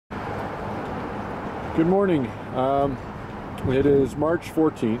Good morning. It is March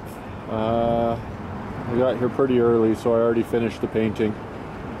 14th. I got here pretty early, so I already finished the painting.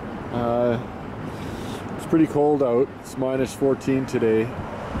 It's pretty cold out. It's minus 14 today.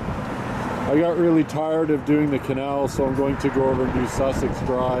 I got really tired of doing the canal, so I'm going to go over and do Sussex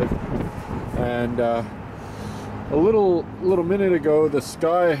Drive. And a little minute ago, the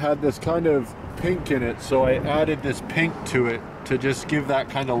sky had this kind of pink in it, so I added this pink to it to just give that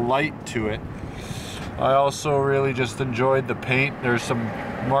kind of light to it. I also really just enjoyed the paint. There's some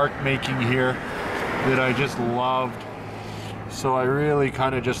mark making here that I just loved. So I really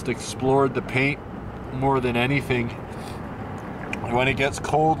kind of just explored the paint more than anything. When it gets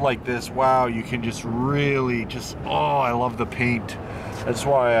cold like this, wow, you can just really just, oh, I love the paint. That's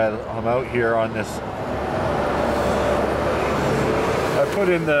why I'm out here on this. I put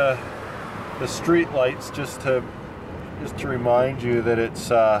in the street lights just to remind you that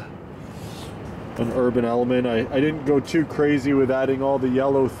it's an urban element. I didn't go too crazy with adding all the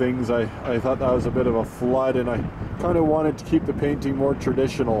yellow things. I thought that was a bit of a flood, and I kind of wanted to keep the painting more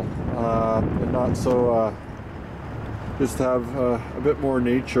traditional and not so just have a bit more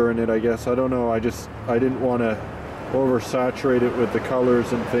nature in it, I guess. I don't know, I didn't want to oversaturate it with the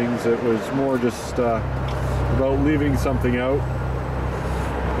colors and things. It was more just about leaving something out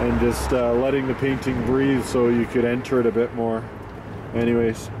and just letting the painting breathe so you could enter it a bit more.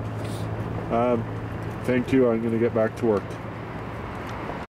 Anyways, thank you. I'm going to get back to work.